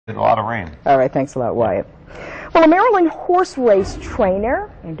A lot of rain. All right, thanks a lot, Wyatt. Well, a Maryland horse race trainer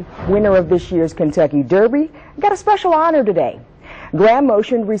and winner of this year's Kentucky Derby got a special honor today. Graham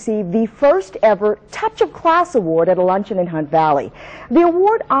Motion received the first ever Touch of Class Award at a luncheon in Hunt Valley. The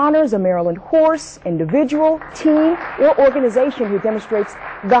award honors a Maryland horse, individual, team, or organization who demonstrates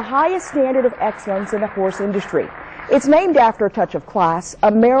the highest standard of excellence in the horse industry. It's named after Touch of Class,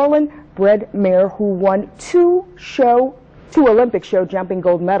 a Maryland-bred mare who won two Olympic show jumping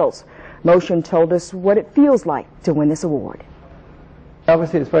gold medals. Motion told us what it feels like to win this award.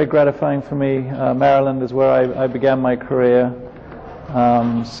 Obviously, it's very gratifying for me. Maryland is where I began my career,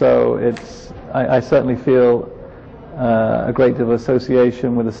 so I certainly feel a great deal of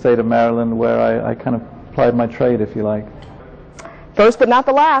association with the state of Maryland, where I kind of applied my trade, if you like. First but not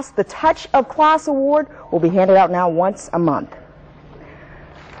the last, the Touch of Class Award will be handed out now once a month.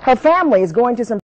 Her family is going to some